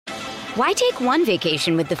Why take one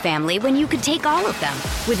vacation with the family when you could take all of them?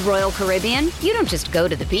 With Royal Caribbean, you don't just go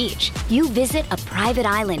to the beach. You visit a private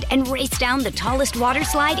island and race down the tallest water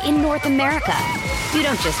slide in North America. You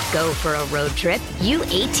don't just go for a road trip. You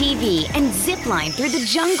ATV and zip line through the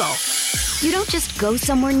jungle. You don't just go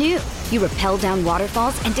somewhere new. You rappel down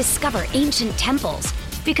waterfalls and discover ancient temples.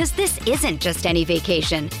 Because this isn't just any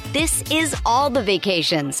vacation. This is all the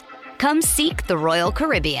vacations. Come seek the Royal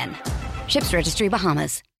Caribbean. Ships Registry,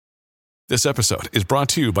 Bahamas. This episode is brought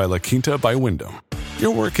to you by La Quinta by Wyndham.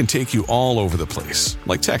 Your work can take you all over the place,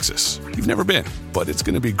 like Texas. You've never been, but it's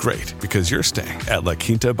going to be great because you're staying at La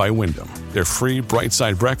Quinta by Wyndham. Their free Bright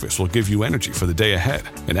Side breakfast will give you energy for the day ahead.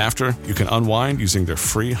 And after, you can unwind using their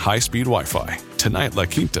free high-speed Wi-Fi. Tonight, La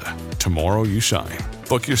Quinta. Tomorrow, you shine.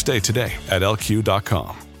 Book your stay today at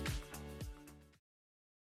LQ.com.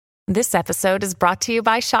 This episode is brought to you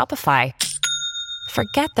by Shopify.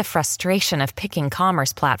 Forget the frustration of picking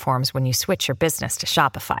commerce platforms when you switch your business to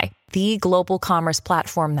Shopify, the global commerce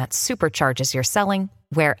platform that supercharges your selling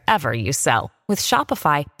wherever you sell. With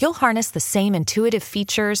Shopify, you'll harness the same intuitive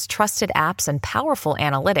features, trusted apps, and powerful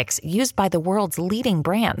analytics used by the world's leading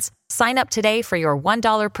brands. Sign up today for your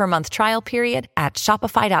 $1 per month trial period at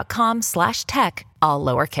shopify.com/tech, all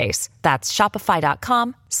lowercase. That's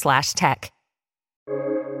shopify.com/tech.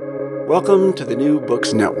 Welcome to the New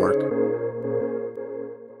Books Network.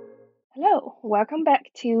 Hello, welcome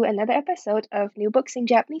back to another episode of New Books in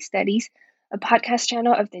Japanese Studies, a podcast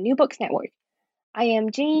channel of the New Books Network. I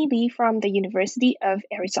am Jenny Lee from the University of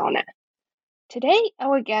Arizona. Today,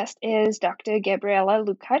 our guest is Dr. Gabriela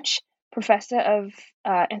Lukacs, professor of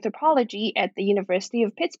anthropology at the University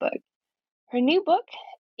of Pittsburgh. Her new book,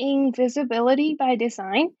 Invisibility by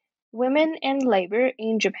Design: Women and Labor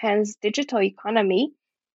in Japan's Digital Economy,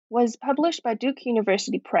 was published by Duke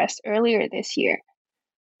University Press earlier this year.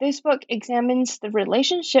 This book examines the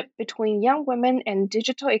relationship between young women and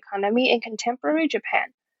digital economy in contemporary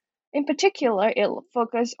Japan. In particular, it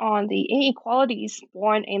focuses on the inequalities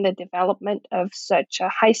born in the development of such a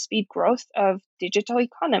high-speed growth of digital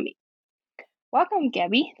economy. Welcome,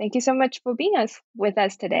 Gabby. Thank you so much for being with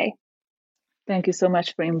us today. Thank you so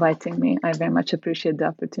much for inviting me. I very much appreciate the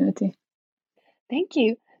opportunity. Thank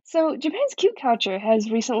you. So, Japan's cute culture has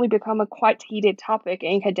recently become a quite heated topic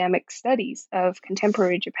in academic studies of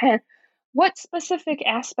contemporary Japan. What specific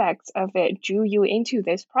aspects of it drew you into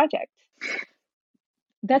this project?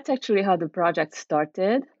 That's actually how the project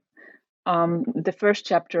started. The first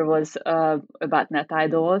chapter was about net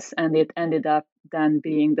idols, and it ended up then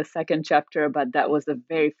being the second chapter, but that was the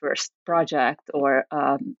very first project or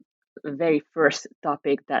the very first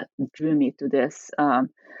topic that drew me to this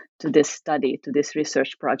study, to this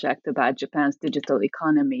research project about Japan's digital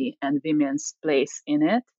economy and women's place in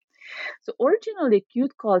it. So originally,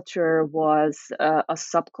 cute culture was a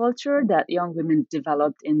subculture that young women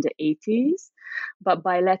developed in the 80s. But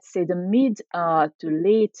by, let's say, the mid to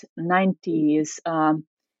late 90s,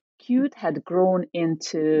 cute had grown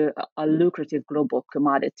into a lucrative global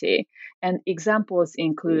commodity. And examples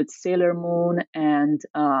include Sailor Moon and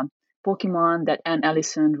Pokemon that Anne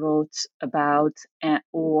Ellison wrote about,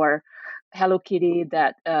 or Hello Kitty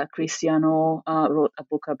that Cristiano wrote a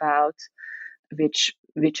book about, which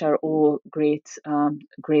are all great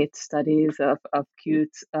studies of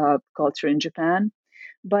cute culture in Japan.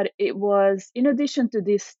 But it was, in addition to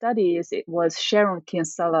these studies, it was Sharon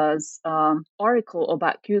Kinsella's article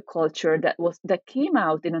about cute culture that came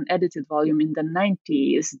out in an edited volume in the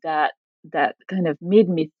 90s that kind of made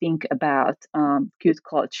me think about cute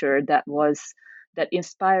culture, that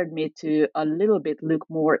inspired me to a little bit look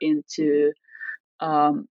more into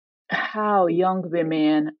how young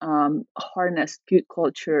women harness cute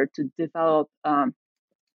culture to develop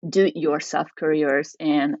do-it-yourself careers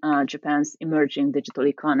in Japan's emerging digital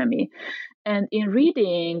economy. And in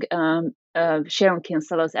reading Sharon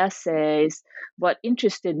Kinsella's essays, what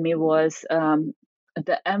interested me was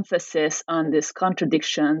the emphasis on this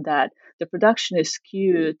contradiction that the production is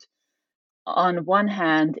cute. On one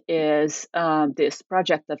hand is this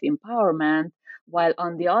project of empowerment, while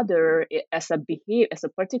on the other, as a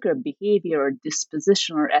particular behavior or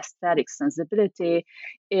disposition or aesthetic sensibility,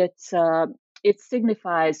 it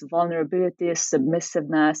signifies vulnerability,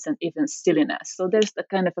 submissiveness, and even silliness. So there's a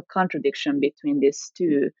kind of a contradiction between these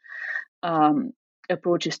two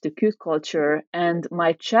approaches to cute culture. And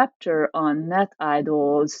my chapter on net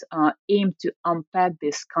idols aimed to unpack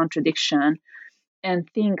this contradiction and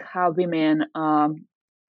think how women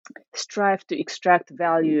strive to extract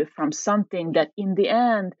value from something that in the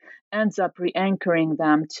end ends up re-anchoring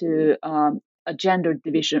them to a gender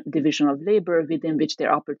division of labor within which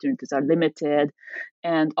their opportunities are limited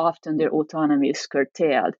and often their autonomy is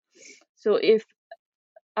curtailed. So if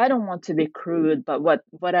I don't want to be crude, but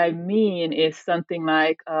what I mean is something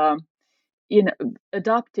like,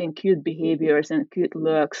 adopting cute behaviors and cute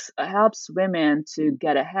looks helps women to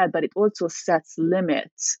get ahead, but it also sets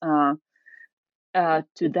limits to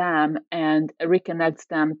them and reconnects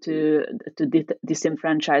them to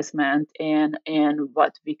disenfranchisement and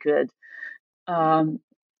um,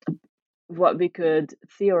 what we could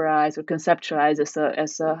theorize or conceptualize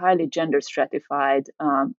as a highly gender stratified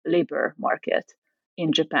labor market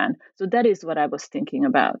in Japan. So that is what I was thinking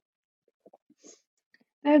about.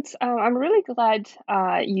 That's I'm really glad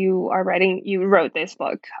you wrote this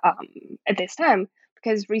book at this time,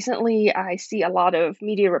 because recently I see a lot of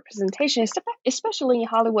media representation, especially in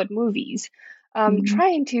Hollywood movies,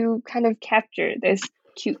 trying to kind of capture this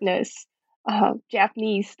cuteness,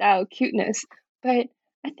 Japanese style cuteness. But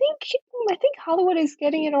I think Hollywood is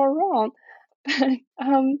getting it all wrong. But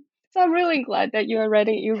so I'm really glad that you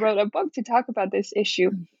wrote a book to talk about this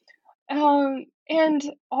issue. And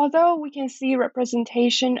although we can see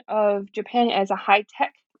representation of Japan as a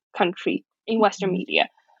high-tech country in Western media,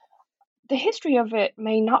 the history of it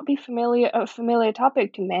may not be a familiar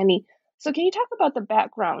topic to many. So can you talk about the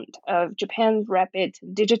background of Japan's rapid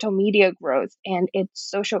digital media growth and its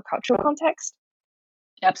social cultural context?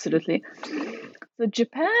 Absolutely. So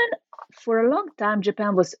Japan, for a long time,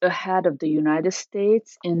 Japan was ahead of the United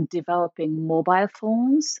States in developing mobile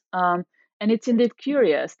phones. And it's indeed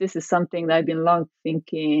curious. This is something that I've been long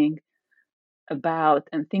thinking about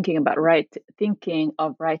and thinking of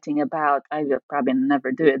writing about. I will probably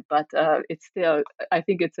never do it, but it's still, I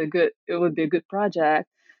think it would be a good project.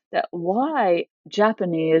 That why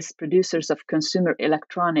Japanese producers of consumer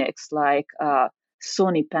electronics like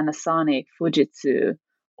Sony, Panasonic, Fujitsu,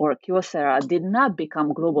 or Kyocera did not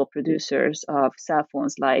become global producers of cell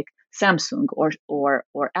phones like Samsung or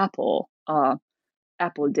Apple.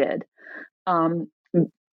 Apple did. Um,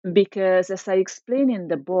 because, as I explain in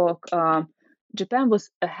the book, Japan was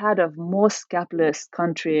ahead of most advanced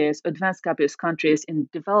capitalist countries in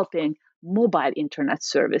developing mobile internet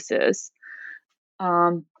services.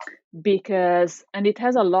 And it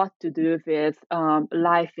has a lot to do with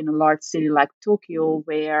life in a large city like Tokyo,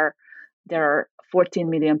 where there are 14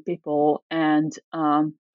 million people, and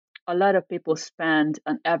a lot of people spend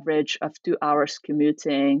an average of 2 hours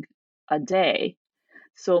commuting a day.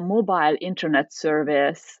 So mobile internet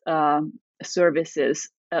services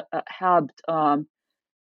helped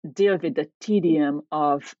deal with the tedium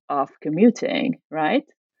of commuting, right?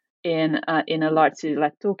 In a large city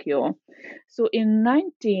like Tokyo. So in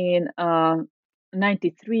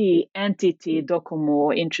 1993, NTT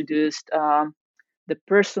Docomo introduced the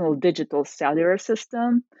personal digital cellular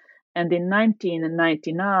system, and in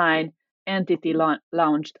 1999, NTT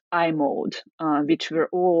launched iMode, which were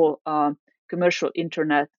all commercial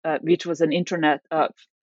internet, which was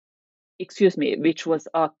which was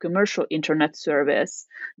a commercial internet service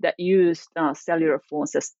that used cellular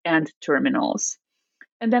phones as end terminals.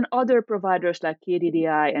 And then other providers like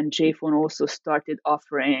KDDI and JPhone also started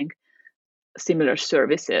offering similar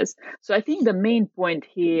services. So I think the main point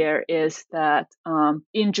here is that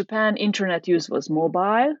in Japan, internet use was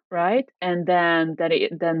mobile, right? And then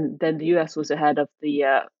the US was ahead of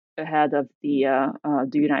the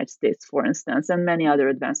United States, for instance, and many other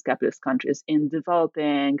advanced capitalist countries in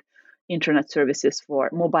developing internet services for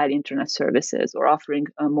mobile internet services or offering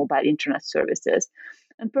mobile internet services.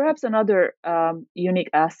 And perhaps another unique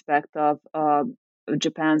aspect of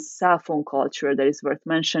Japan's cell phone culture that is worth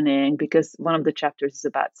mentioning, because one of the chapters is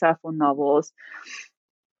about cell phone novels,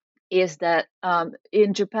 is that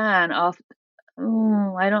in Japan, I'm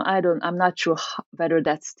not sure whether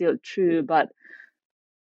that's still true, but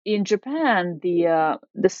in Japan, the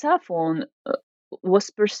cell phone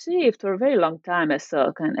was perceived for a very long time as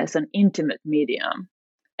an intimate medium,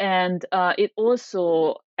 and it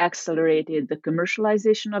also accelerated the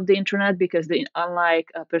commercialization of the internet, because unlike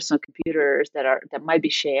personal computers that might be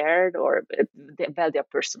shared, or they're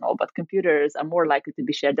personal, but computers are more likely to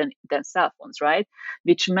be shared than cell phones, right?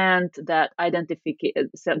 Which meant that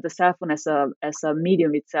the cell phone as a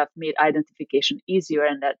medium itself made identification easier,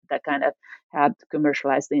 and that kind of helped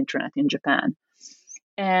commercialize the internet in Japan.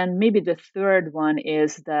 And maybe the third one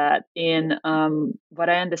is that in what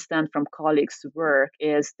I understand from colleagues' work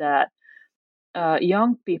is that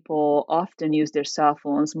young people often use their cell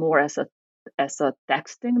phones more as a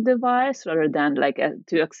texting device, rather than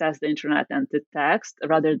to access the internet and to text,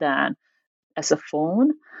 rather than as a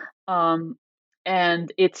phone.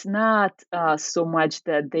 And it's not so much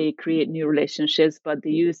that they create new relationships, but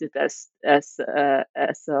they use it as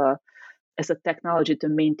as a technology to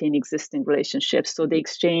maintain existing relationships. So they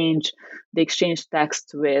exchange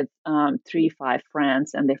text with 3-5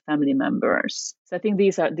 friends and their family members. So I think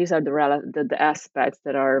these are the aspects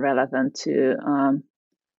that are relevant to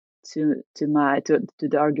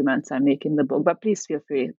the arguments I make in the book. But please feel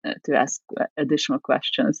free to ask additional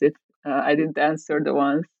questions if I didn't answer the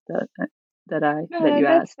ones that you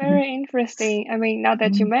That's asked. very interesting. I mean, now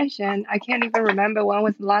that you mention, I can't even remember when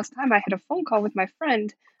was the last time I had a phone call with my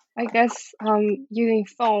friend. I guess using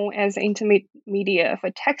phone as intimate media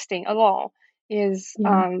for texting alone is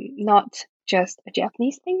Yeah. not just a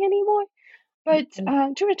Japanese thing anymore. But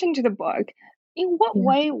to return to the book, in what Yeah.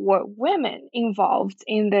 way were women involved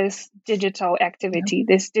in this digital activity,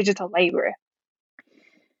 this digital labor?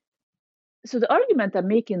 So the argument I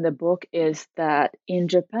make in the book is that in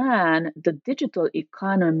Japan, the digital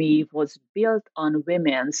economy was built on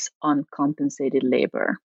women's uncompensated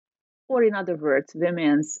labor. Or in other words,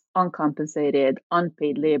 women's uncompensated,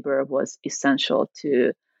 unpaid labor was essential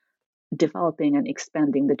to developing and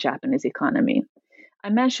expanding the Japanese economy. I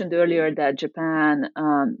mentioned earlier that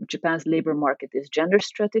Japan's labor market is gender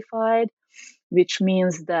stratified, which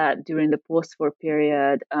means that during the post-war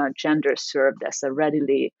period, gender served as a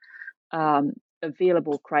readily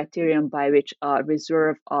available criterion by which a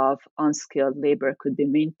reserve of unskilled labor could be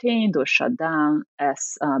maintained or shut down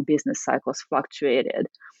as business cycles fluctuated.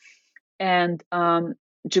 And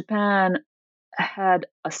Japan had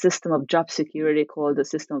a system of job security called the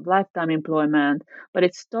system of lifetime employment, but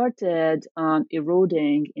it started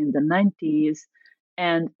eroding in the 90s,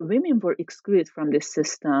 and women were excluded from this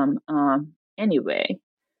system anyway.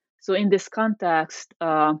 So, in this context,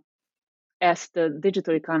 as the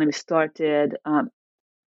digital economy started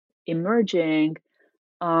emerging,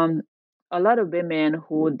 a lot of women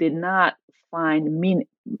who did not find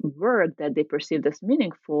work that they perceived as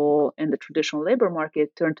meaningful in the traditional labor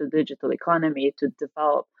market turned to the digital economy to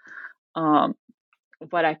develop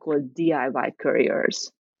what I call DIY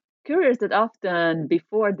careers. Careers that often,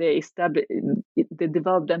 before they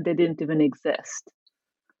developed them, they didn't even exist.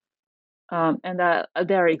 And there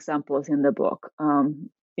are examples in the book.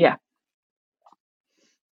 Yeah.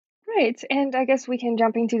 Great, and I guess we can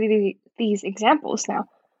jump into these examples now.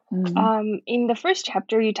 In the first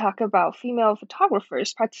chapter, you talk about female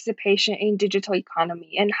photographers' participation in digital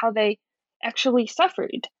economy and how they actually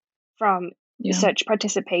suffered from such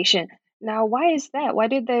participation. Now, why is that? Why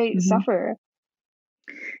did they suffer?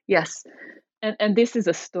 Yes, and this is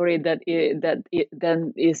a story that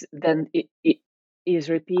is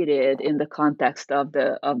repeated in the context of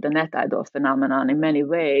the net idol phenomenon in many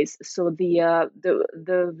ways. So the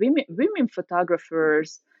women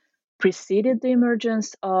photographers preceded the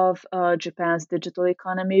emergence of Japan's digital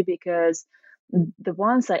economy because the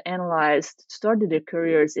ones I analyzed started their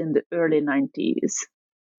careers in the early 90s.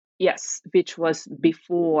 Yes, which was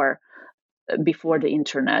before the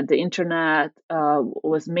internet. The internet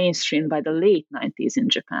was mainstream by the late 90s in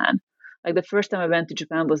Japan. Like the first time I went to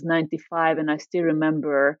Japan was 95, and I still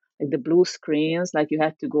remember like the blue screens, like you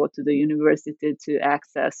had to go to the university to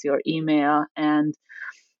access your email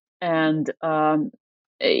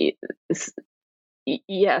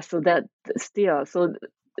so that still, so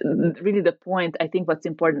really the point, I think what's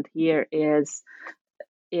important here is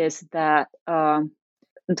that the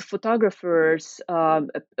photographers,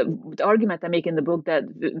 the argument I make in the book that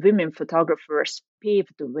women photographers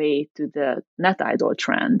paved the way to the net idol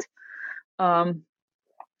trend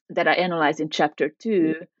that I analyze in chapter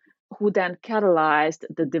 2, who then catalyzed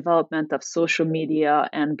the development of social media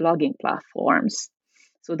and blogging platforms.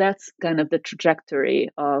 So that's kind of the trajectory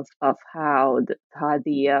of how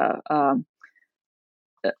the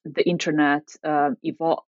internet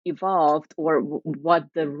evolved, or what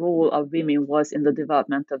the role of women was in the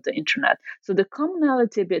development of the internet. So the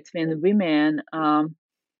commonality between women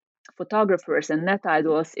photographers and net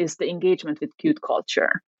idols is the engagement with cute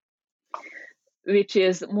culture, which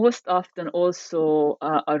is most often also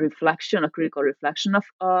a critical reflection of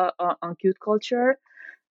on cute culture.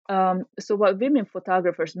 So what many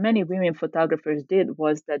women photographers did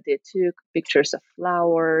was that they took pictures of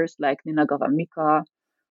flowers like Ninagawa Mika,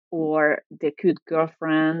 or their cute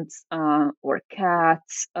girlfriends, or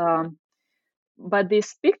cats. But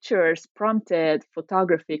these pictures prompted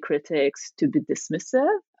photography critics to be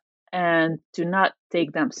dismissive and to not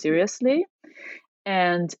take them seriously.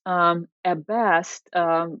 And at best,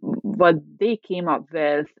 what they came up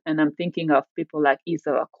with, and I'm thinking of people like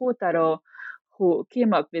Isawa Kotaro, who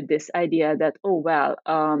came up with this idea that,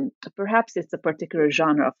 perhaps it's a particular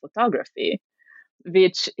genre of photography,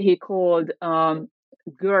 which he called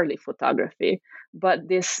girly photography. But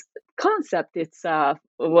this concept itself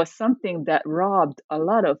was something that rubbed a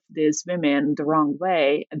lot of these women the wrong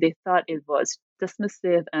way. They thought it was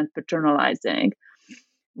dismissive and paternalizing.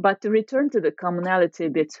 But to return to the commonality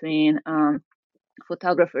between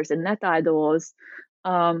photographers and net idols,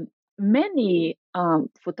 many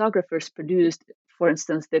photographers produced, for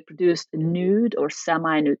instance, they produced nude or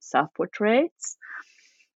semi-nude self-portraits,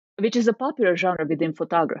 which is a popular genre within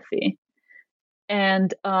photography.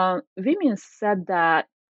 And women said that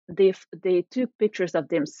they took pictures of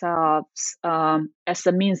themselves as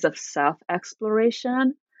a means of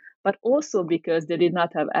self-exploration, but also because they did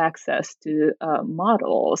not have access to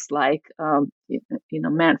models like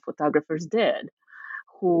men photographers did,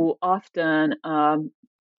 who often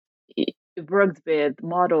worked with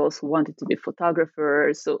models who wanted to be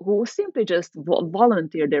photographers, so who simply just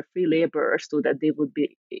volunteered their free labor so that they would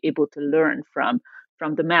be able to learn from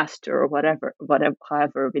the master, or whatever,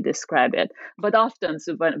 however we describe it. But often,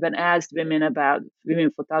 so when asked women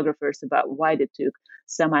photographers about why they took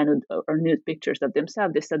semi-nude or nude pictures of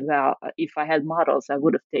themselves, they said, well, if I had models, I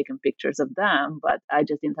would have taken pictures of them, but I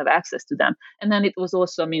just didn't have access to them. And then it was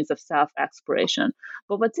also a means of self-exploration.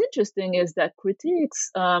 But what's interesting is that critiques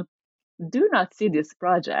do not see these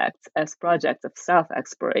projects as projects of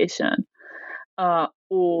self-exploration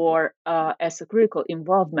or as a critical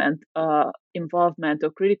involvement or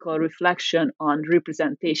critical reflection on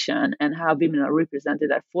representation and how women are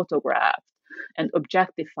represented and photographed and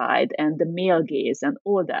objectified and the male gaze and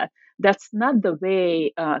all that. That's not the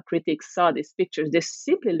way critics saw these pictures. They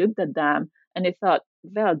simply looked at them and they thought,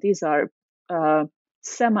 well, these are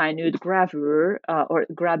semi-nude gravure or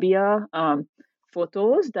grabia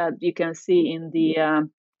photos that you can see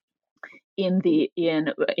in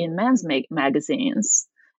men's magazines.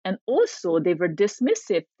 And also they were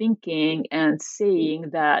dismissive, thinking and saying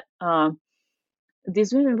that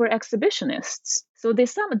these women were exhibitionists. So they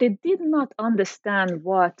did not understand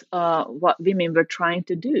what women were trying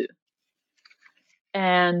to do,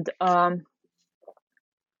 and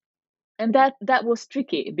that was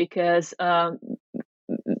tricky because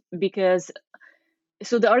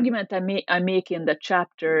so the argument I make in the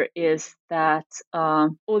chapter is that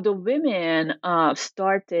although women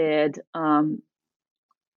started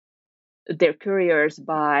their careers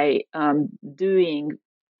by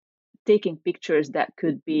taking pictures that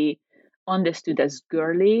could be understood as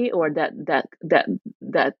girly, or that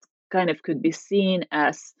kind of could be seen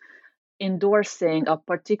as endorsing a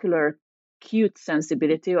particular cute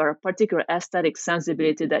sensibility or a particular aesthetic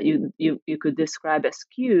sensibility that you could describe as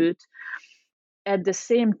cute. At the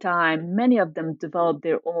same time, many of them developed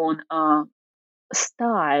their own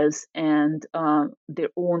styles and their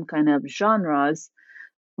own kind of genres,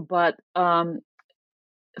 but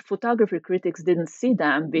photography critics didn't see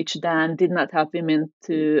them, which then did not help women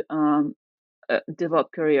to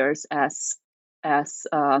develop careers as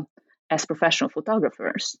professional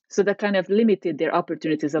photographers. So that kind of limited their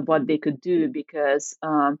opportunities of what they could do, because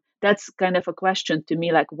that's kind of a question to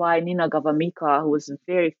me, like why Nina Gavamika, who was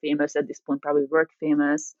very famous at this point, probably world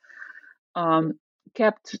famous,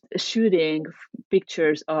 kept shooting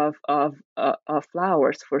pictures of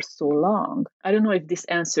flowers for so long. I don't know if this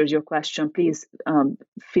answers your question. Please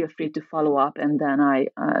feel free to follow up, and then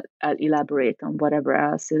I'll elaborate on whatever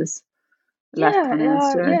else is left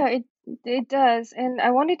unanswered. Yeah, it does. And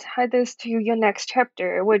I wanted to tie this to your next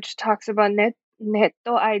chapter, which talks about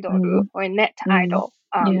netto idol or net idol,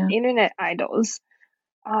 internet idols.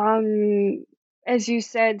 As you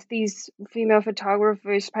said, these female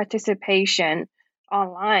photographers' participation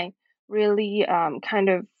online really kind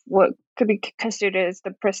of what could be considered as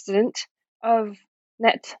the precedent of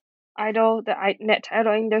net idol, the net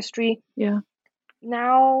idol industry. Yeah.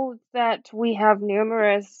 Now that we have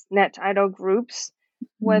numerous net idol groups,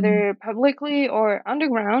 whether publicly or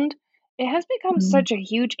underground, it has become such a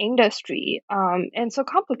huge industry and so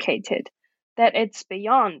complicated that it's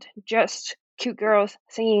beyond just cute girls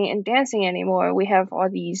singing and dancing anymore. We have all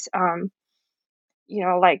these,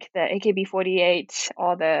 like the AKB48,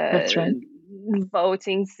 all the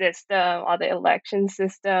voting system, all the election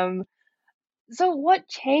system. So what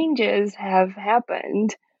changes have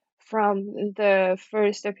happened from the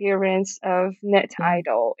first appearance of Net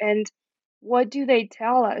Idol, and what do they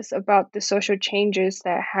tell us about the social changes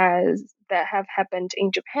that have happened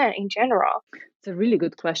in Japan in general? It's a really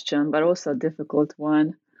good question, but also a difficult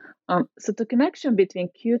one. So the connection between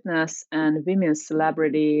cuteness and women's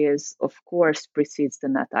celebrity is, of course, precedes the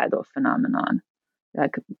net idol phenomenon.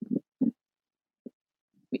 Like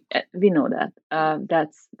we know that.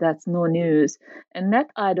 That's no news. And net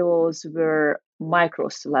idols were micro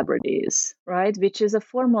celebrities, right? Which is a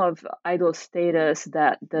form of idol status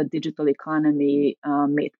that the digital economy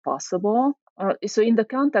made possible. So in the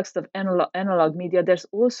context of analog media, there's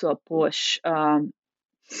also a push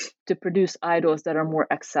to produce idols that are more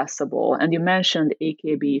accessible. And you mentioned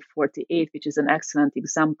AKB48, which is an excellent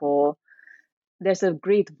example. There's a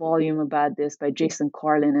great volume about this by Jason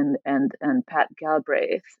Carlin and Pat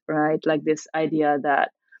Galbraith, right? Like this idea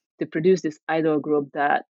that to produce this idol group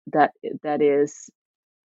that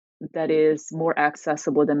is more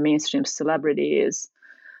accessible than mainstream celebrities,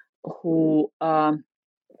 who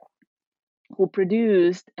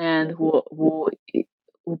produced and who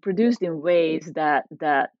produced in ways that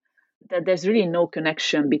there's really no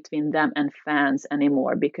connection between them and fans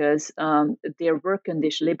anymore, because their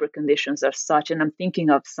labor conditions are such. And I'm thinking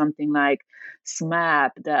of something like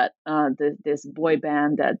SMAP, that this boy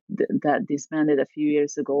band that disbanded a few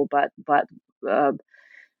years ago, but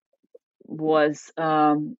was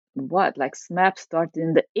like SMAP started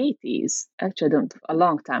in the 80s. Actually, a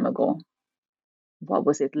long time ago. What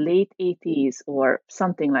was it, late 80s or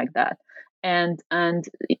something like that? And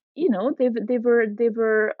you know, they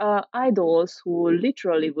were idols who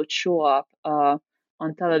literally would show up on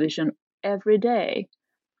television every day.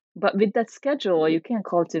 But with that schedule, you can't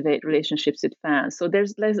cultivate relationships with fans. So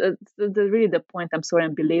there's really the point. I'm sorry,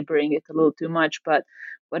 I'm belaboring it a little too much, but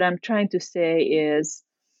what I'm trying to say is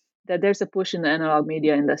that there's a push in the analog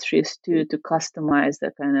media industries too to customize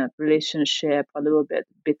the kind of relationship a little bit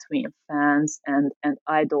between fans and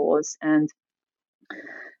idols, and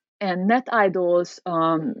net idols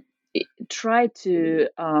try to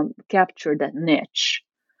capture that niche.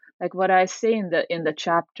 Like what I say in the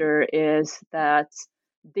chapter is that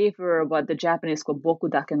they were what the Japanese call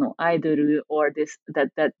bokudake no aidoru, or this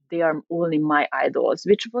that they are only my idols,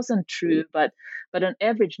 which wasn't true, but an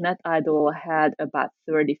average net idol had about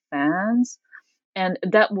 30 fans, and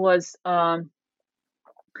that was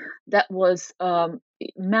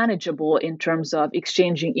manageable in terms of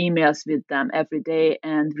exchanging emails with them every day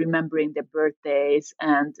and remembering their birthdays,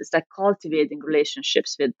 and it's like cultivating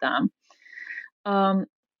relationships with them.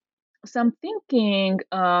 So I'm thinking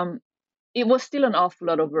it was still an awful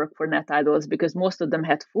lot of work for net idols because most of them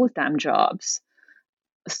had full-time jobs.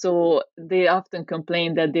 So they often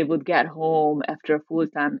complained that they would get home after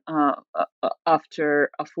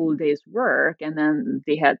after a full day's work, and then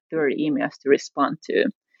they had 30 emails to respond to.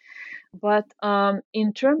 But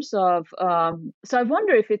in terms of, so I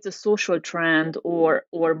wonder if it's a social trend or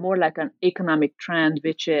more like an economic trend,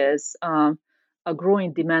 which is a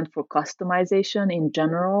growing demand for customization in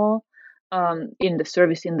general, in the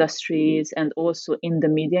service industries and also in the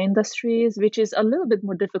media industries, which is a little bit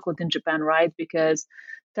more difficult in Japan, right? Because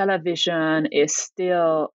television is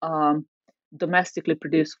still domestically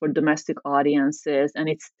produced for domestic audiences, and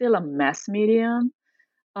it's still a mass medium.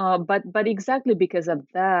 But exactly because of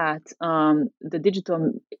that, the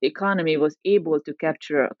digital economy was able to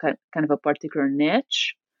capture kind of a particular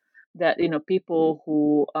niche that, you know, people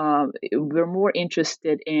who were more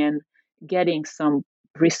interested in getting some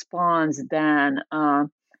response than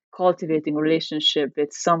cultivating a relationship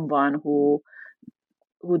with someone who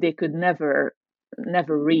they could never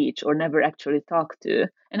reach or never actually talk to.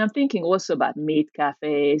 And I'm thinking also about maid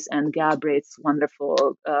cafes and Galbraith's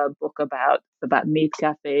wonderful book about maid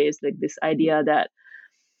cafes, like this idea that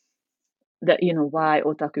you know, why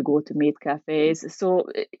otaku go to maid cafes. So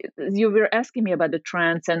you were asking me about the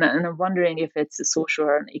trends, and I'm wondering if it's a social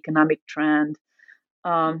or an economic trend.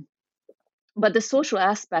 But the social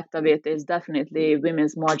aspect of it is definitely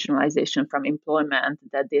women's marginalization from employment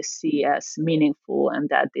that they see as meaningful and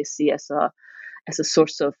that they see as a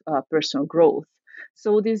source of personal growth.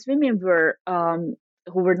 So these women were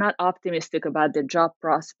who were not optimistic about their job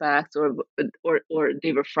prospects, or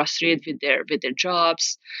they were frustrated with their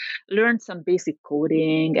jobs, learned some basic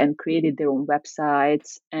coding and created their own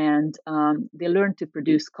websites, and they learned to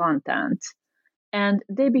produce content. And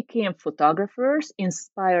they became photographers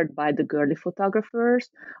inspired by the girly photographers,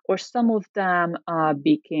 or some of them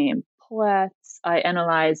became poets. I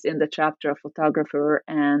analyzed in the chapter a photographer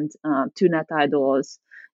and two net idols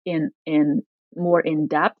in more in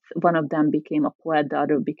depth. One of them became a poet, the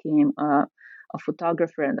other became a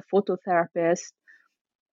photographer and a phototherapist.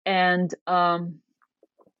 And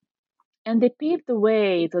they paved the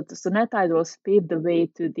way. The net idols paved the way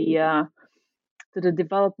to the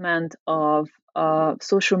development of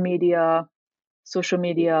social media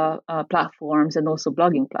platforms and also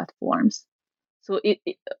blogging platforms. So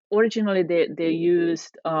originally they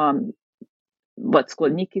used what's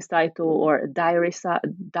called Nikki Saito or diary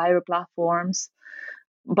platforms,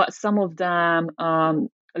 but some of them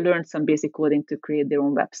learned some basic coding to create their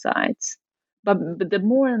own websites. but the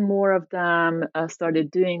more and more of them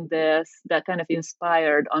started doing this, that kind of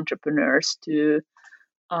inspired entrepreneurs to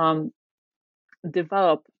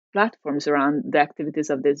develop platforms around the activities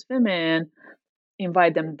of these women,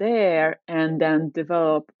 invite them there, and then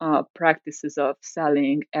develop practices of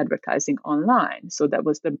selling advertising online. So that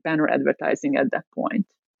was the banner advertising at that point.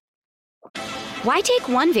 Why take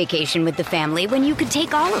one vacation with the family when you could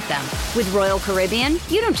take all of them? With Royal Caribbean,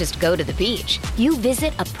 you don't just go to the beach. You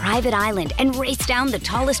visit a private island and race down the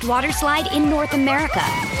tallest water slide in North America.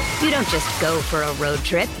 You don't just go for a road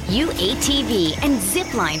trip. You ATV and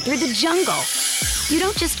zip line through the jungle. You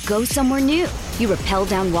don't just go somewhere new. You rappel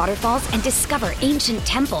down waterfalls and discover ancient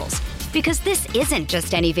temples. Because this isn't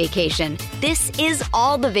just any vacation. This is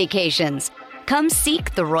all the vacations. Come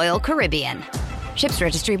seek the Royal Caribbean. Ships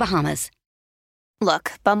Registry, Bahamas.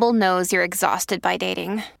 Look, Bumble knows you're exhausted by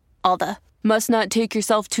dating. All the must not take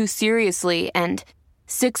yourself too seriously and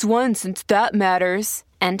 6'1" since that matters.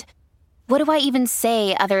 And what do I even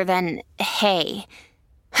say other than hey?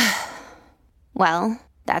 Well,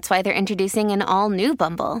 that's why they're introducing an all-new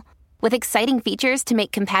Bumble with exciting features to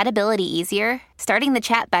make compatibility easier, starting the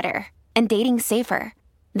chat better, and dating safer.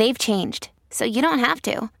 They've changed, so you don't have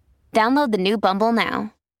to. Download the new Bumble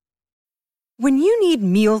now. When you need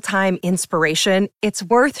mealtime inspiration, it's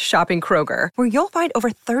worth shopping Kroger, where you'll find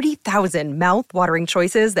over 30,000 mouth-watering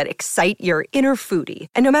choices that excite your inner foodie.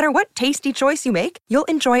 And no matter what tasty choice you make, you'll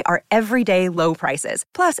enjoy our everyday low prices,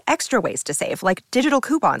 plus extra ways to save, like digital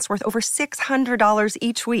coupons worth over $600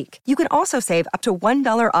 each week. You can also save up to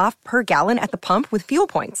 $1 off per gallon at the pump with fuel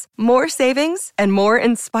points. More savings and more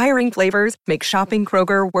inspiring flavors make shopping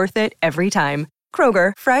Kroger worth it every time.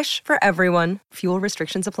 Kroger, fresh for everyone. Fuel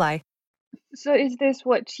restrictions apply. So is this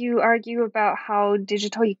what you argue about how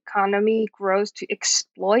digital economy grows to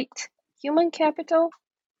exploit human capital?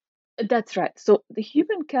 That's right. So the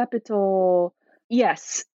human capital,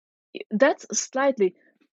 yes, that's slightly,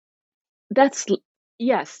 that's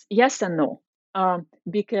yes and no.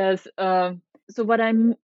 Because so what I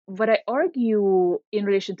argue in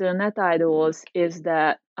relation to the net idols is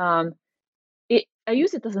that I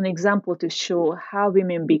use it as an example to show how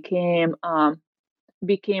women became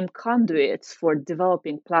conduits for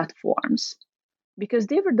developing platforms, because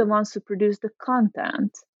they were the ones who produced the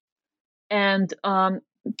content. And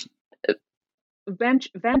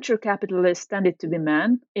venture capitalists tended to be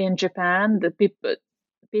men. In Japan, the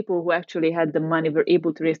people who actually had the money were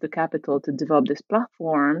able to raise the capital to develop these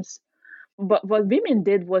platforms. But what women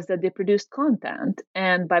did was that they produced content,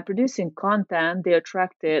 and by producing content, they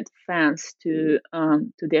attracted fans to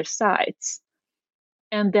their sites.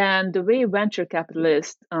 And then the way venture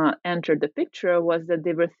capitalists entered the picture was that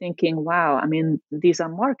they were thinking, wow, I mean, these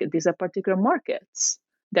are particular markets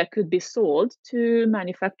that could be sold to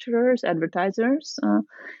manufacturers, advertisers.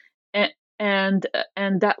 And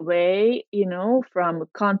that way, from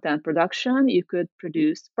content production, you could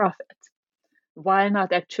produce profit while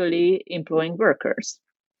not actually employing workers.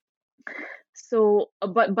 So,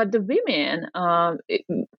 but the women,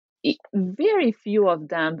 very few of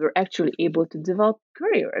them were actually able to develop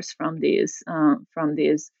careers from a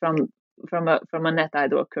net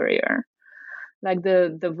idol career. Like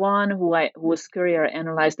the one whose career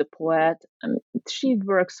analyzed the poet, she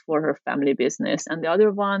works for her family business, and the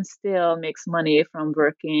other one still makes money from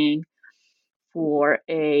working for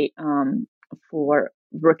an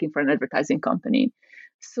advertising company.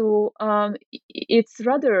 So it's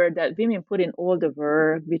rather that women put in all the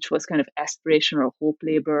work, which was kind of aspirational hope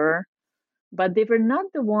labor, but they were not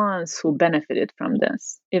the ones who benefited from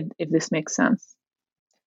this, if this makes sense.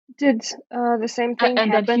 Did the same thing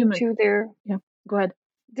happen to their... Yeah, go ahead.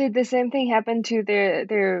 Did the same thing happen to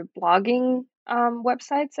their blogging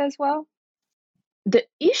websites as well? The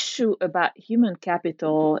issue about human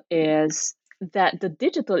capital is that the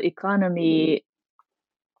digital economy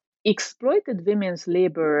exploited women's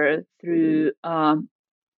labor through the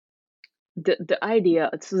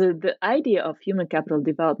idea. So the idea of human capital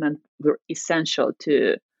development were essential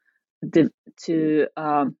to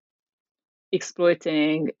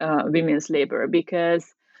exploiting women's labor,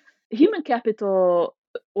 because human capital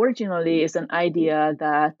originally is an idea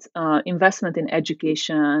that investment in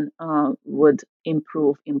education would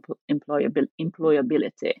improve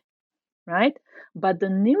employability. Right? But the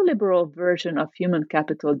neoliberal version of human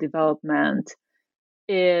capital development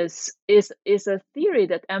is a theory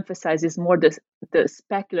that emphasizes more the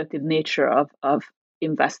speculative nature of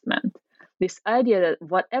investment. This idea that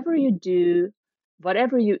whatever you do,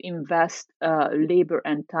 whatever you invest labor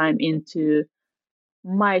and time into,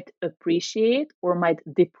 might appreciate or might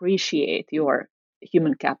depreciate your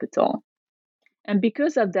human capital. And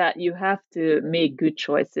because of that, you have to make good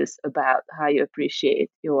choices about how you appreciate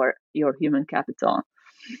your human capital.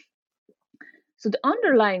 So the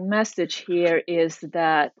underlying message here is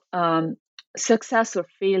that success or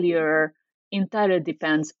failure entirely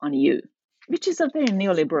depends on you, which is a very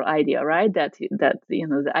neoliberal idea, right? That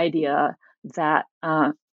the idea that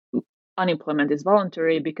unemployment is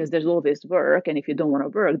voluntary because there's always work, and if you don't want to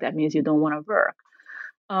work, that means you don't want to work.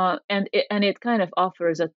 And it kind of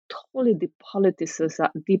offers a totally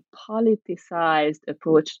depoliticized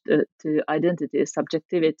approach to identity,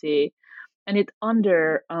 subjectivity, and it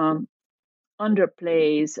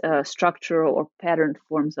underplays structural or patterned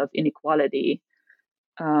forms of inequality,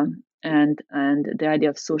 and the idea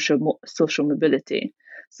of social mobility.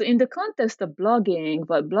 So, in the context of blogging,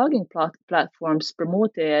 what blogging platforms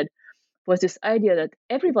promoted was this idea that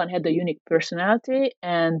everyone had a unique personality,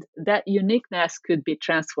 and that uniqueness could be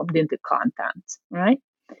transformed into content, right?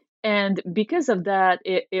 And because of that,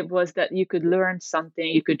 it was that you could learn something,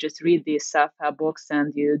 you could just read these self-help books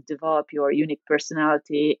and you develop your unique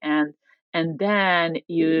personality, and then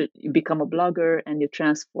you become a blogger and you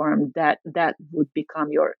transform that would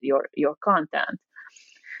become your content.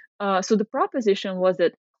 So the proposition was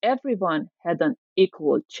that everyone had an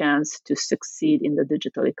equal chance to succeed in the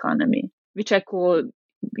digital economy, which I call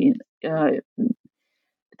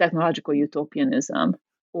technological utopianism,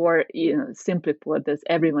 or simply put, that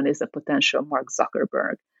everyone is a potential Mark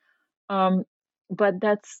Zuckerberg. But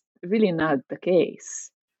that's really not the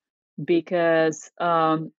case, because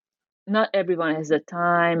not everyone has the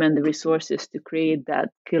time and the resources to create that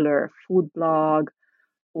killer food blog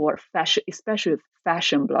or fashion, especially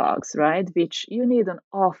fashion blogs, right? Which you need an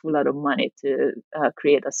awful lot of money to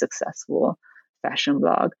create a successful fashion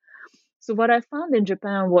blog. So what I found in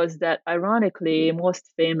Japan was that, ironically,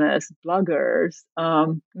 most famous bloggers,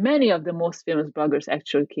 many of the most famous bloggers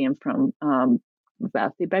actually came from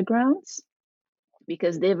wealthy backgrounds,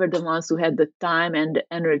 because they were the ones who had the time and the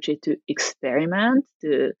energy to experiment,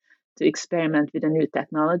 to experiment with a new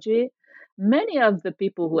technology. Many of the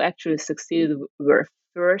people who actually succeeded were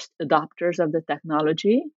first adopters of the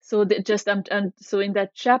technology. So so in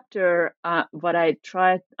that chapter, what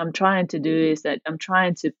I'm trying to do is that I'm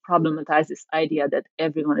trying to problematize this idea that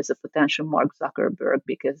everyone is a potential Mark Zuckerberg,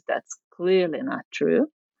 because that's clearly not true.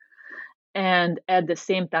 And at the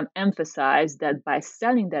same time emphasize that by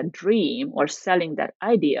selling that dream, or selling that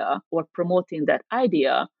idea, or promoting that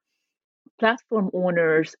idea, platform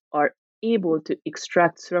owners are able to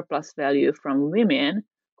extract surplus value from women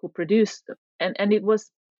who produce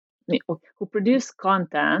who produce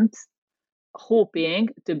content hoping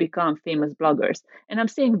to become famous bloggers. And I'm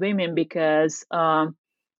saying women because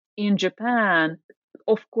in Japan,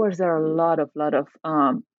 of course, there are a lot of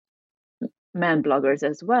men bloggers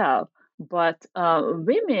as well, but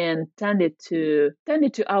women tended to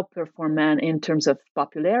outperform men in terms of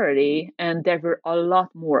popularity, and there were a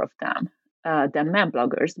lot more of them than men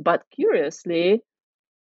bloggers. But curiously,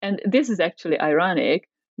 and this is actually ironic,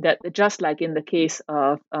 that just like in the case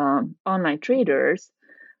of online traders,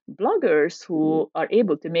 bloggers who are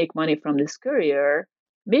able to make money from this career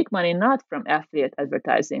make money not from affiliate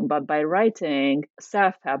advertising, but by writing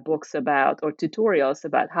self-help books about, or tutorials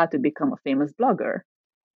about, how to become a famous blogger,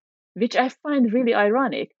 which I find really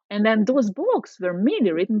ironic. And then those books were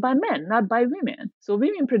mainly written by men, not by women. So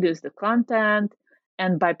women produce the content,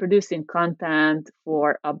 and by producing content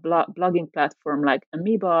for a blogging platform like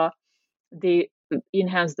Amoeba, they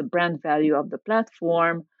enhance the brand value of the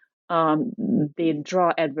platform. They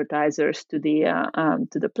draw advertisers to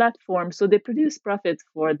the platform, so they produce profits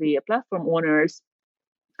for the platform owners.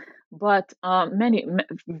 But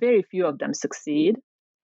very few of them succeed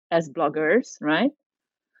as bloggers, right?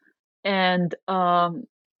 And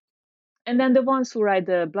then the ones who write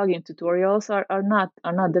the blogging tutorials are not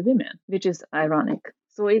the women, which is ironic.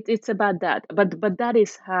 So it's about that. But that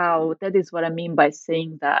is what I mean by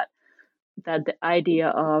saying that the idea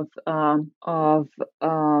of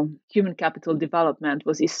human capital development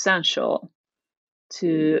was essential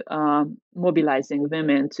to mobilizing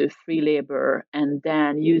women to free labor, and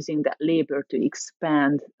then using that labor to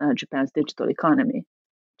expand Japan's digital economy.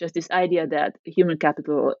 Just this idea that human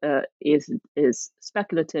capital is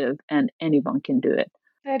speculative and anyone can do it.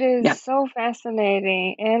 That is so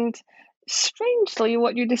fascinating. And strangely,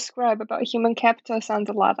 what you describe about human capital sounds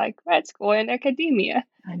a lot like grad school and academia.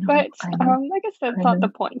 I know, But I know. I guess that's not the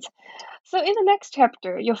point. So in the next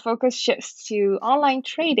chapter, your focus shifts to online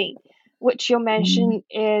trading, which you mentioned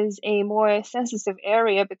is a more sensitive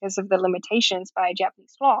area because of the limitations by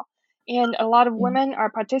Japanese law. And a lot of women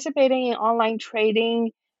are participating in online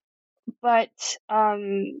trading, but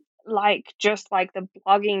just like the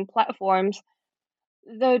blogging platforms,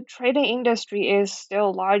 the trading industry is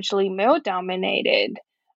still largely male dominated.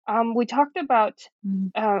 We talked about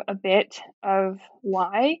a bit of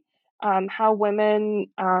why, how women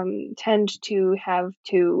tend to have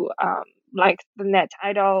to, like the net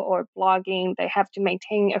idol or blogging, they have to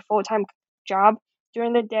maintain a full-time job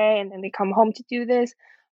during the day and then they come home to do this.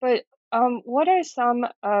 But what are some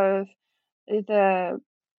of the,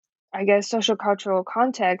 I guess, social cultural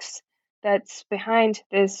contexts that's behind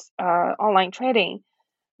this online trading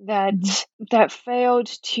that that failed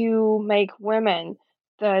to make women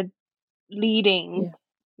the leading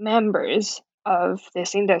members of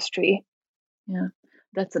this industry? Yeah,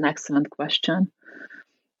 that's an excellent question.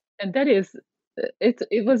 And that is,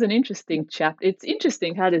 it was an interesting chapter. It's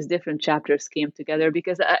interesting how these different chapters came together,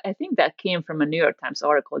 because I think that came from a New York Times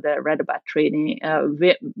article that I read about trading,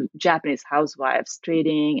 Japanese housewives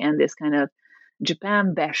trading, and this kind of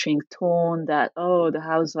Japan bashing tone that, oh, the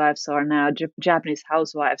housewives are now, Japanese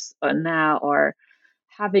housewives are now are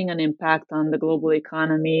having an impact on the global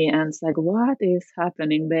economy. And it's like, what is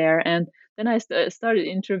happening there? And then I started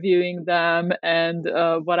interviewing them, and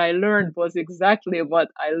what I learned was exactly what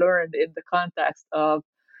I learned in the context of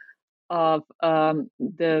the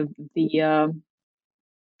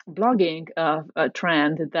blogging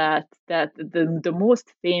trend, that the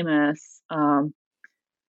most famous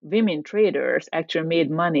women traders actually made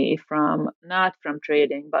money from, not from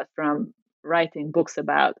trading, but from writing books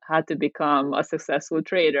about how to become a successful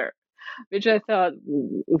trader, which I thought,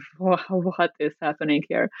 what is happening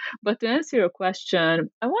here? But to answer your question,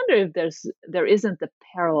 I wonder if there isn't a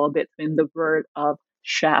parallel between the world of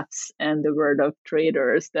chefs and the world of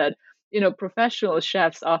traders. That, professional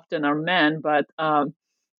chefs often are men, but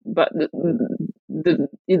the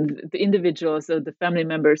individuals, the family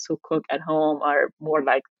members who cook at home, are more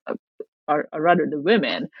like are rather the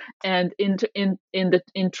women. And in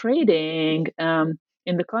trading,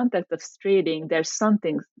 in the context of trading, there's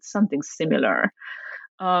something similar.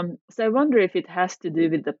 So I wonder if it has to do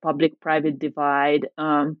with the public-private divide,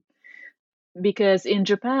 because in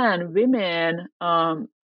Japan, women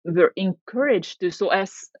were encouraged to. So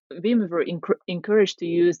as women were encouraged to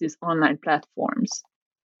use these online platforms,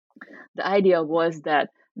 the idea was that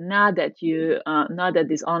now that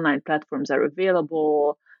these online platforms are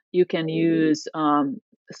available, you can use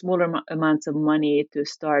smaller amounts of money to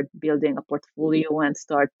start building a portfolio and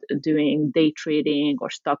start doing day trading or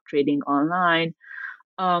stock trading online.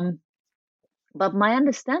 But my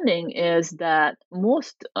understanding is that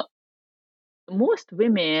most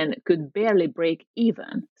women could barely break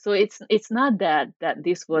even. So it's not that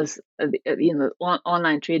this was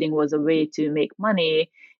online trading was a way to make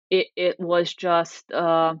money. It was just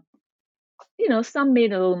some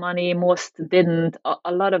made a little money, most didn't.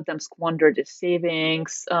 A lot of them squandered their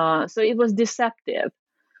savings. So it was deceptive.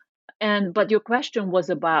 But your question was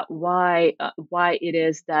about why it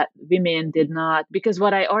is that women did not, because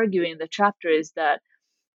what I argue in the chapter is that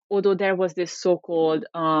although there was this so-called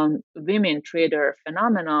women trader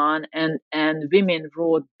phenomenon, and women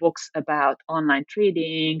wrote books about online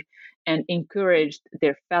trading and encouraged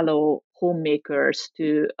their fellow homemakers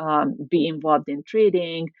to be involved in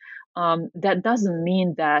trading, that doesn't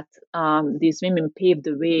mean that these women paved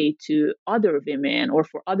the way to other women, or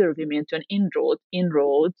for other women to an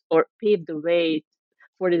inroad, or paved the way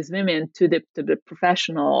for these women to the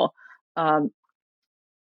professional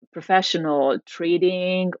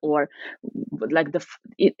trading, or like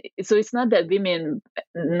so it's not that women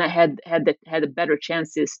had better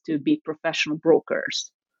chances to be professional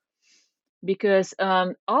brokers, because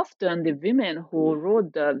often the women who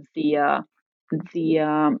wrote the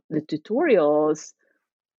tutorials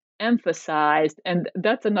emphasized, and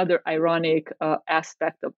that's another ironic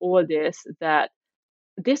aspect of all this, that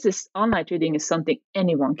online trading is something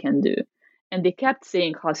anyone can do, and they kept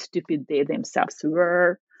saying how stupid they themselves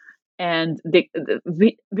were, and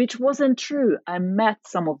which wasn't true. I met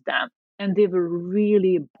some of them, and they were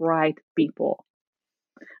really bright people.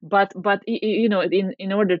 But in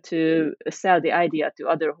order to sell the idea to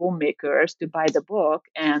other homemakers to buy the book,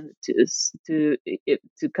 and to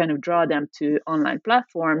kind of draw them to online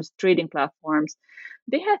platforms, trading platforms,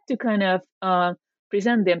 they had to kind of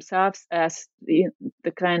present themselves as the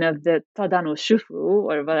kind of the Tadano Shufu,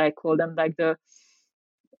 or what I call them, like the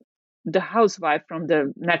housewife from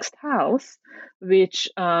the next house, which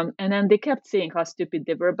and then they kept saying how stupid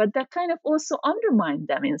they were, but that kind of also undermined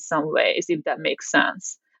them in some ways, if that makes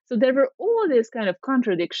sense. So there were all these kind of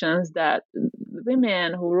contradictions that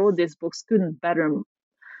women who wrote these books couldn't better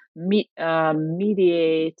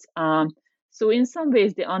mediate. So in some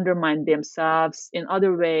ways they undermined themselves. In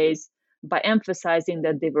other ways, by emphasizing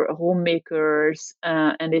that they were homemakers,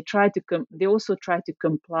 and they also tried to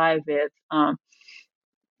comply with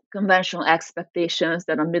conventional expectations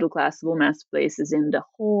that a middle class woman's place is in the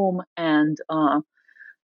home. And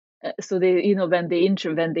so they, when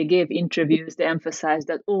they gave interviews, they emphasized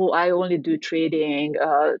that, I only do trading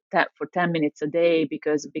for 10 minutes a day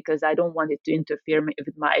because I don't want it to interfere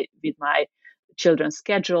with my children's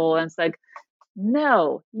schedule. And it's like,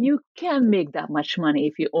 no, you can't make that much money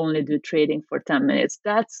if you only do trading for 10 minutes.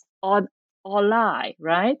 That's all lie,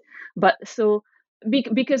 right? But so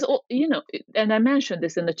because and I mentioned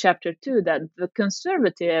this in the chapter too, that the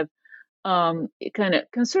conservative kind of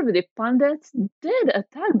conservative pundits did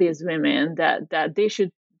attack these women, that they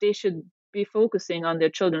should be focusing on their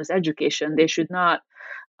children's education. They should not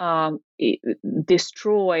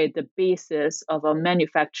destroy the basis of a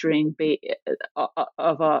manufacturing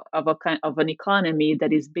of an economy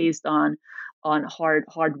that is based on hard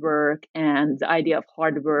work, and the idea of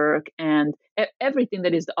hard work, and everything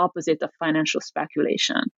that is the opposite of financial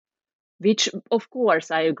speculation, which of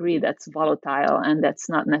course I agree that's volatile and that's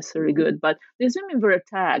not necessarily good. But these women were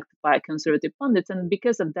attacked by conservative pundits, and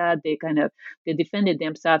because of that they defended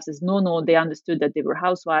themselves as no, they understood that they were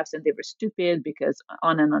housewives and they were stupid, because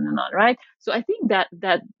on and on and on, right? So I think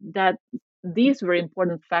that these were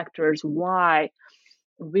important factors why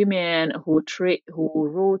women who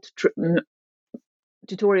wrote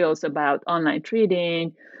tutorials about online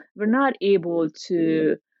trading were not able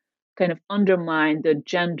to kind of undermine the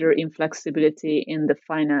gender inflexibility in the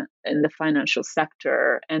financial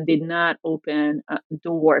sector, and did not open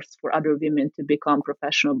doors for other women to become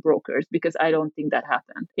professional brokers, because I don't think that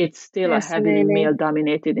happened. It's still a heavily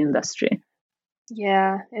male-dominated industry.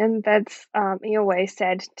 Yeah, and that's in a way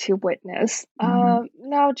sad to witness.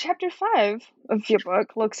 Now, chapter 5 of your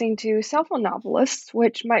book looks into cell phone novelists,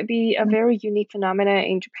 which might be a very unique phenomenon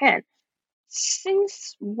in Japan.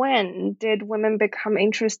 Since when did women become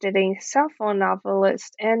interested in cell phone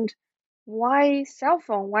novelists, and why cell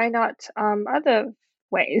phone? Why not other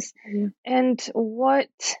ways? And what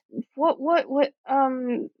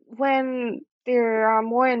when there are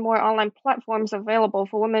more and more online platforms available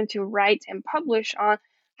for women to write and publish on,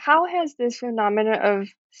 how has this phenomenon of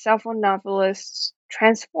cell phone novelists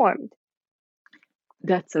transformed?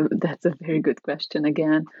 That's a very good question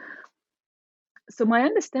again. So my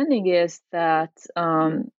understanding is that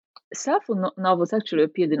cell phone novels actually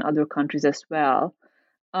appeared in other countries as well.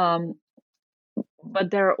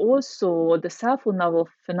 But there are also the cell phone novel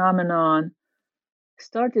phenomenon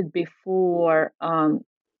started before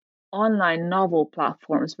online novel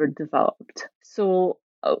platforms were developed. So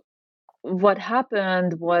what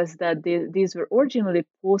happened was that these were originally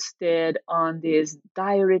posted on this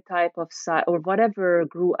diary type of site, or whatever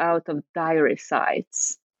grew out of diary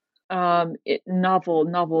sites,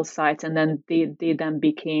 novel sites, and then they then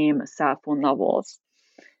became cell phone novels.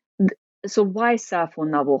 So why cell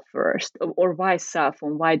phone novel first, or why cell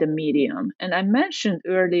phone? Why the medium? And I mentioned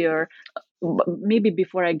earlier, maybe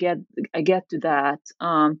before I get to that,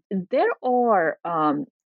 there are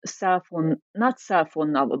not cell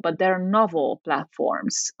phone novel, but there are novel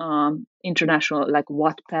platforms, international, like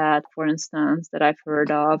Wattpad, for instance, that I've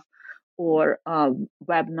heard of, or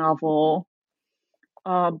web novel.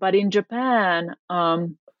 But in Japan,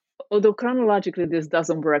 although chronologically this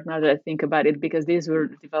doesn't work now that I think about it, because these were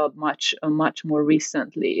developed much more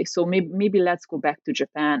recently. So maybe let's go back to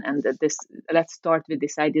Japan, and let's start with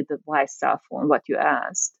this idea of why cell phone, what you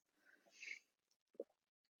asked.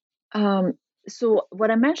 So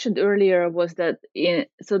what I mentioned earlier was that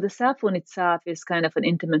so the cell phone itself is kind of an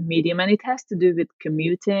intimate medium, and it has to do with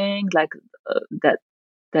commuting, like that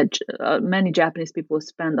many Japanese people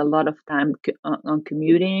spend a lot of time on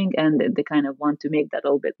commuting, and they kind of want to make that a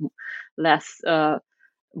little bit less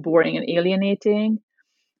boring and alienating.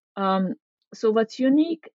 So what's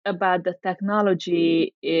unique about the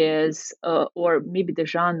technology is, or maybe the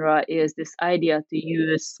genre, is this idea to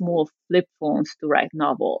use small flip phones to write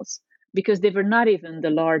novels, because they were not even the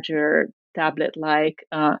larger tablet-like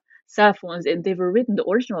cell phones. They were written, the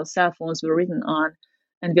original cell phones were written on,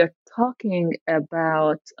 and we are talking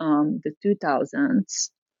about the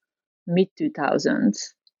 2000s,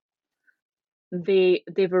 mid-2000s. They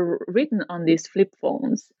were written on these flip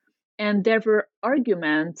phones, and there were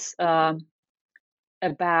arguments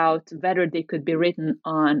about whether they could be written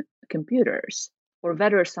on computers, or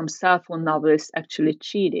whether some cell phone novelists actually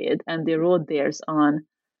cheated and they wrote theirs on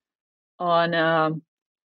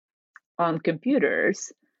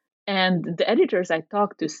computers. And the editors I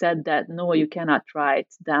talked to said that no, you cannot write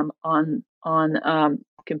them on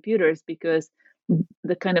computers, because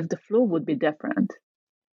the flow would be different.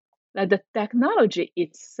 Like the technology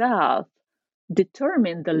itself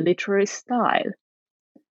determined the literary style.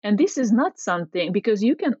 And this is not something, because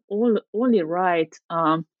you can only write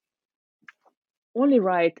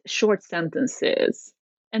short sentences.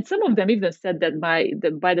 And some of them even said that by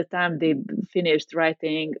the time they finished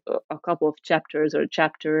writing a couple of chapters or a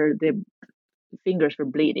chapter, their fingers were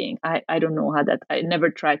bleeding. I don't know how that, I never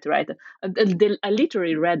tried to write. I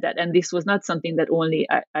literally read that, and this was not something that only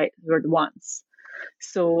I heard once.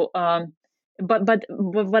 So, but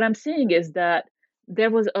what I'm saying is that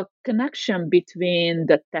there was a connection between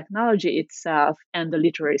the technology itself and the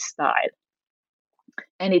literary style.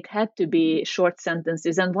 And it had to be short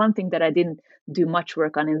sentences. And one thing that I didn't do much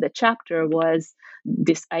work on in the chapter was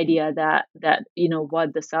this idea that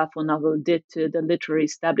what the Sappho novel did to the literary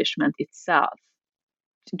establishment itself.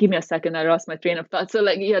 Give me a second, I lost my train of thought. So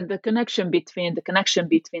the connection between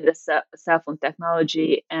the cell phone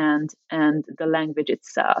technology and the language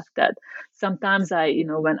itself, that sometimes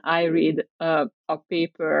when I read a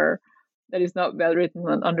paper that is not well written,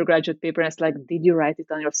 an undergraduate paper, and it's like, did you write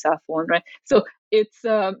it on your cell phone, right? So it's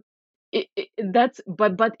but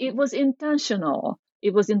it was intentional.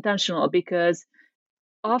 It was intentional because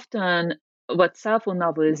often what cell phone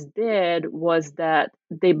novelists did was that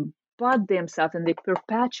they bought themselves and they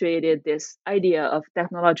perpetuated this idea of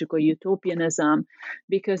technological utopianism,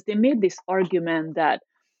 because they made this argument that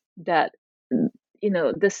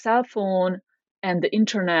the cell phone and the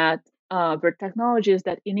internet were technologies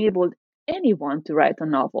that enabled anyone to write a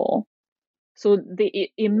novel. So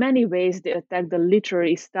in many ways, they attacked the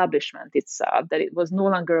literary establishment itself, that it was no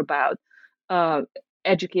longer about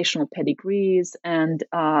educational pedigrees and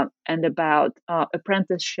about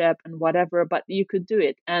apprenticeship and whatever, but you could do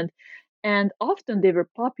it. And often they were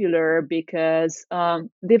popular because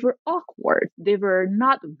they were awkward. They were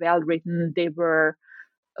not well written. They were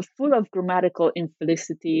full of grammatical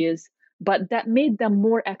infelicities, but that made them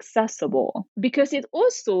more accessible, because it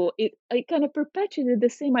kind of perpetuated the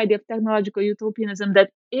same idea of technological utopianism,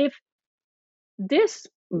 that if this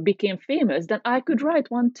became famous, then I could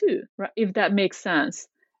write one too, right? If that makes sense.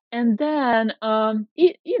 And then some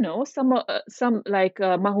like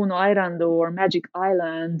Mahu no Airando or Magic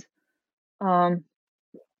Island, by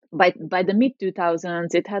the mid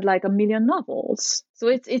 2000s, it had like 1 million novels. So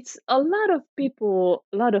it's a lot of people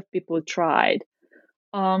tried.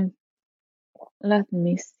 Let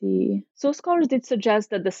me see. So scholars did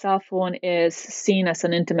suggest that the cell phone is seen as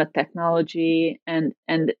an intimate technology, and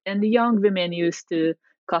the young women used to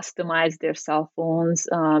customize their cell phones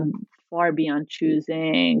far beyond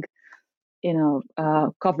choosing,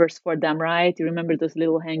 covers for them. Right? You remember those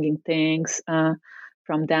little hanging things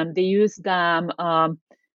from them? They used them.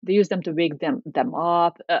 They use them to wake them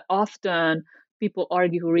up. Often, people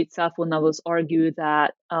who read cell phone novels argue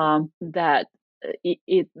that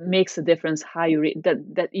it makes a difference how you read,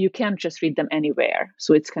 that you can't just read them anywhere.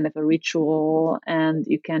 So it's kind of a ritual, and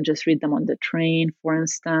you can't just read them on the train, for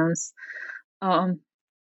instance. I'm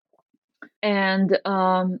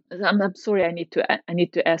sorry, I need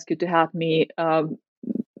to ask you to help me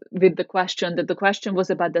with the question. That the question was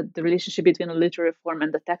about the relationship between a literary form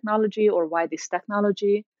and the technology, or why this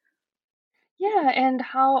technology. Yeah, and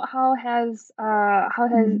how has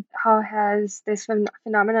this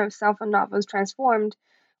phenomenon of cell phone novels transformed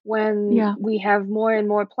when we have more and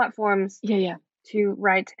more platforms to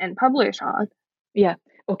write and publish on? Yeah.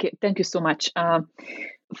 Okay. Thank you so much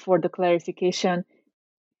for the clarification.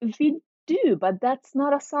 We do, but that's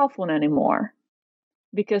not a cell phone anymore.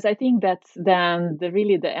 Because I think that's then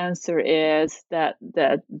the answer is that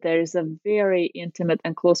there is a very intimate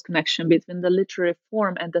and close connection between the literary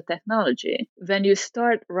form and the technology. When you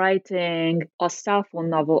start writing a cell phone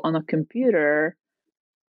novel on a computer,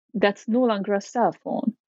 that's no longer a cell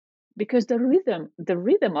phone, because the rhythm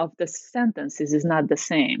of the sentences is not the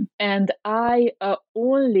same. And I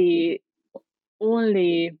actually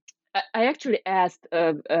asked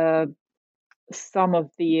some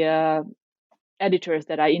of the editors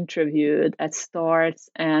that I interviewed at Starts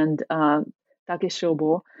and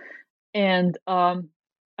Takeshobo, and I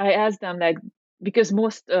asked them, like, because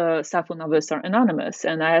most cell phone novelists are anonymous,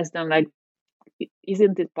 and I asked them, like,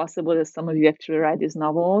 isn't it possible that some of you actually write these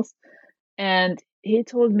novels? And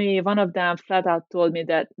one of them flat out told me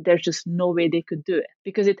that there's just no way they could do it,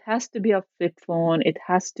 because it has to be a flip phone. It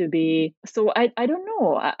has to be. So I don't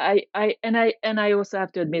know. I also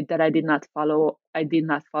have to admit that I did not follow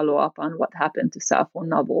up on what happened to cell phone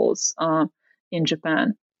novels in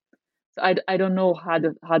Japan. So I don't know how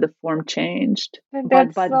the form changed.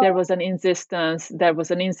 But there was an insistence. That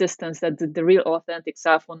the real authentic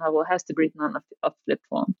cell phone novel has to be written on a flip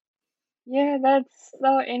phone. Yeah, that's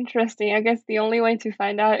so interesting. I guess the only way to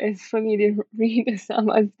find out is for me to read some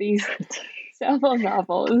of these Sappho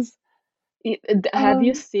novels. Have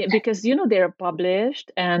you Um, seen, because they're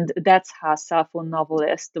published, and that's how Sappho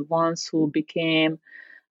novelists, the ones who became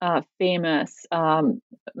famous,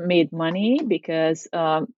 made money, because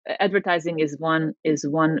advertising is one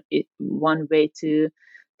way to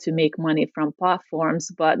make money from platforms,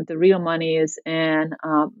 but the real money is in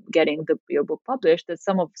getting your book published. That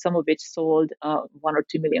some of which sold 1 or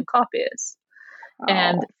 2 million copies,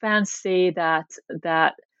 and oh, fans say that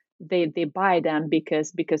they buy them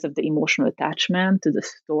because of the emotional attachment to the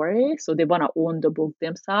story, so they want to own the book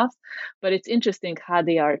themselves. But it's interesting how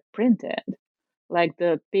they are printed. Like,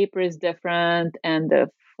 the paper is different, and the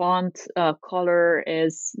font color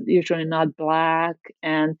is usually not black,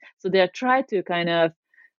 and so they try to kind of,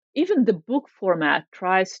 even the book format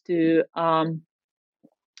tries to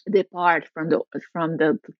depart from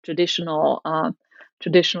the traditional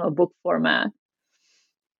book format.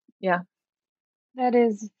 Yeah. that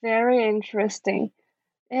is very interesting.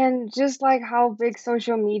 And just like how big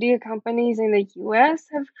social media companies in the US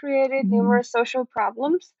have created Mhm. numerous social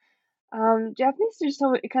problems, Japanese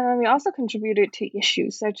digital economy also contributed to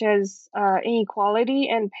issues such as inequality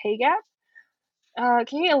and pay gap.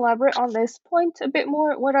 Can you elaborate on this point a bit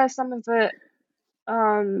more? What are some of the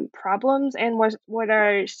problems, and what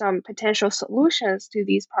are some potential solutions to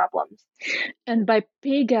these problems? And by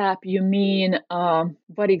pay gap, you mean,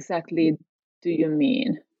 what exactly do you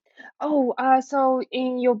mean? Oh, so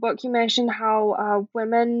in your book, you mentioned how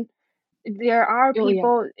women, there are Oh, yeah.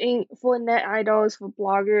 people in for net idols, for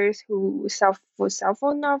bloggers who for cell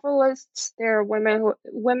phone novelists. There are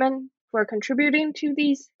women who are contributing to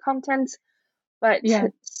these contents, but Yeah.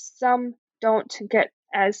 some don't get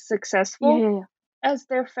as Yeah, successful yeah, yeah. as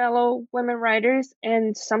their fellow women writers,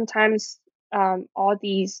 and sometimes all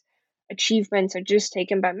these achievements are just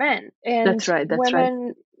taken by men. And That's right. That's right.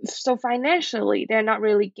 women, so financially, they're not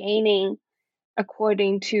really gaining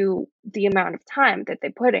according to the amount of time that they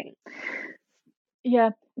put in.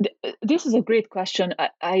 Yeah. This is a great question.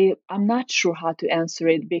 I'm not sure how to answer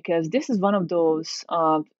it, because this is one of those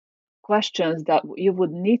questions that you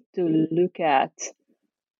would need to look at.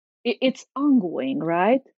 It's ongoing,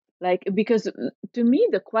 right? Like, because to me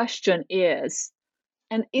the question is,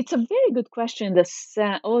 and it's a very good question in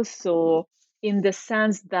the also in the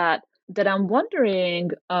sense that I'm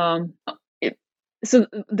wondering. It, so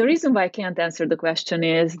the reason why I can't answer the question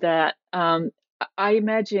is that I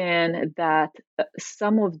imagine that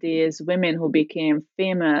some of these women who became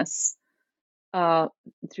famous uh,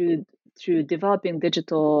 through developing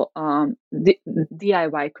digital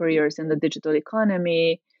DIY careers in the digital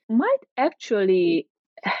economy might actually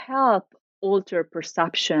help alter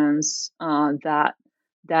perceptions that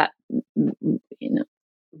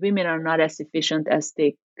women are not as efficient as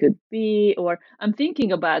they could be. Or I'm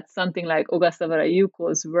thinking about something like Ogasawara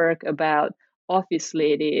Yuko's work about office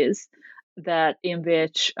ladies, that in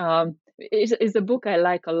which is a book I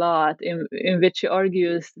like a lot, in which she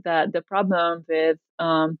argues that the problem with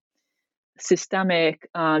systemic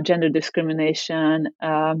gender discrimination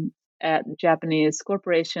at Japanese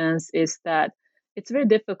corporations is that it's very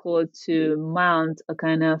difficult to mount a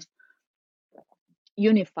kind of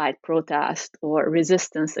unified protest or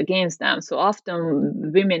resistance against them. So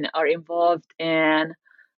often women are involved in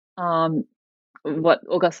um, what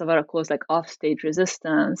Ogasawara calls like offstage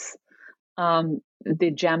resistance. They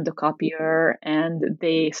jam the copier and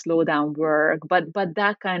they slow down work, but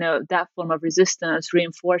that form of resistance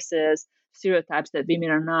reinforces stereotypes that women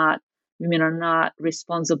are not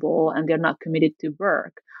responsible, and they're not committed to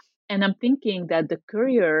work. And I'm thinking that the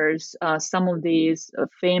couriers, some of these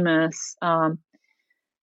famous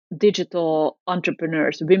digital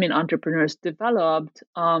entrepreneurs, women entrepreneurs developed,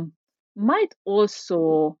 might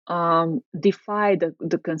also defy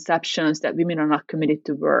the conceptions that women are not committed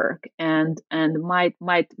to work, and might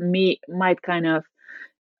kind of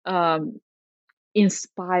um,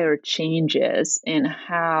 inspire changes in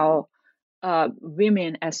how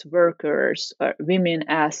women as workers, or women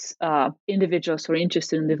as individuals who are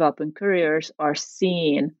interested in developing careers, are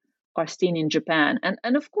seen in Japan.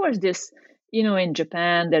 And of course, this, in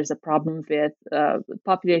Japan, there's a problem with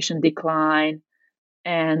population decline,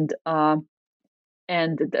 and the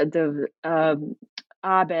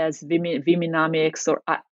Abe's Womenomics, or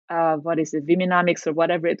what is it, Womenomics, or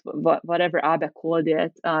whatever Abe called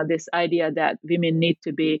it, this idea that women need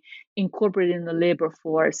to be incorporated in the labor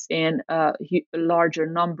force in larger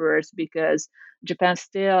numbers, because Japan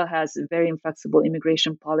still has very inflexible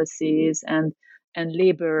immigration policies, and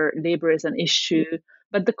labor is an issue.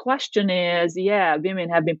 But the question is, yeah, women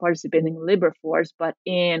have been participating in labor force, but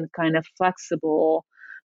in kind of flexible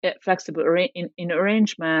in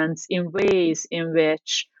arrangements, in ways in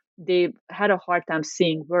which they had a hard time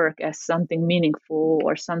seeing work as something meaningful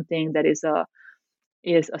or something that is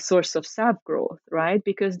a source of self-growth, right?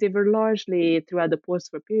 Because they were largely, throughout the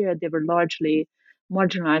post-war period, they were largely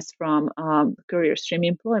marginalized from career stream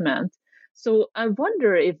employment. So I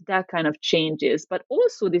wonder if that kind of changes. But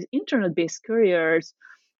also these internet-based careers,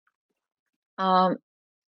 um,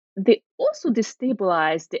 they also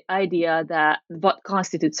destabilize the idea that what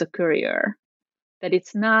constitutes a career, that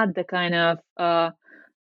it's not the kind of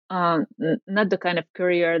not the kind of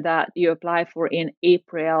career that you apply for in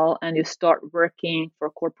April and you start working for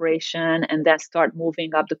a corporation and then start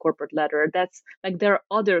moving up the corporate ladder. That's like there are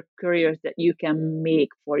other careers that you can make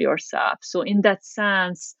for yourself. So in that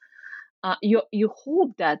sense, you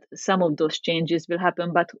hope that some of those changes will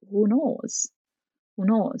happen, but who knows? Who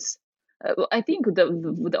knows? I think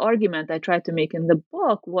the argument I tried to make in the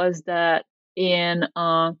book was that in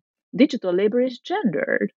digital labor is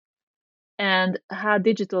gendered, and how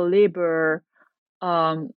digital labor,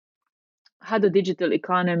 how the digital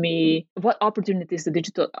economy, what opportunities the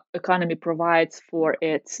digital economy provides for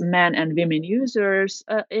its men and women users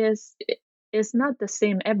is not the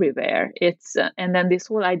same everywhere. It's and then this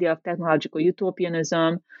whole idea of technological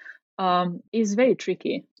utopianism is very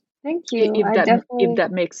tricky. Thank you. If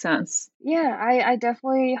that makes sense. Yeah, I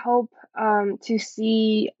definitely hope to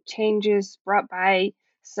see changes brought by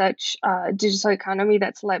such digital economy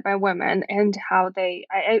that's led by women, and how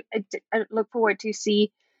I look forward to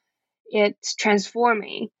see it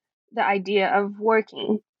transforming the idea of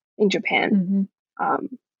working in Japan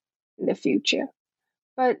in the future.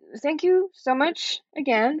 But thank you so much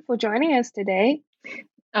again for joining us today.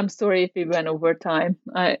 I'm sorry if we went over time.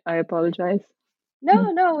 I apologize.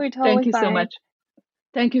 No, we're totally Thank you fine. so much.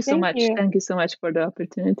 Thank you so much. You. Thank you so much for the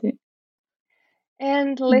opportunity.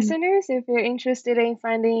 And listeners, if you're interested in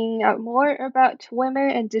finding out more about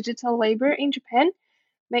women and digital labor in Japan,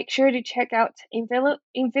 make sure to check out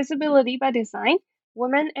Invisibility by Design,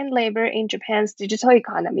 Women and Labor in Japan's Digital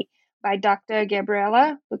Economy by Dr.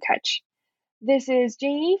 Gabriela Lukács. This is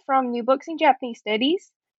Janie from New Books in Japanese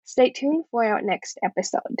Studies. Stay tuned for our next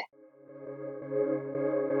episode.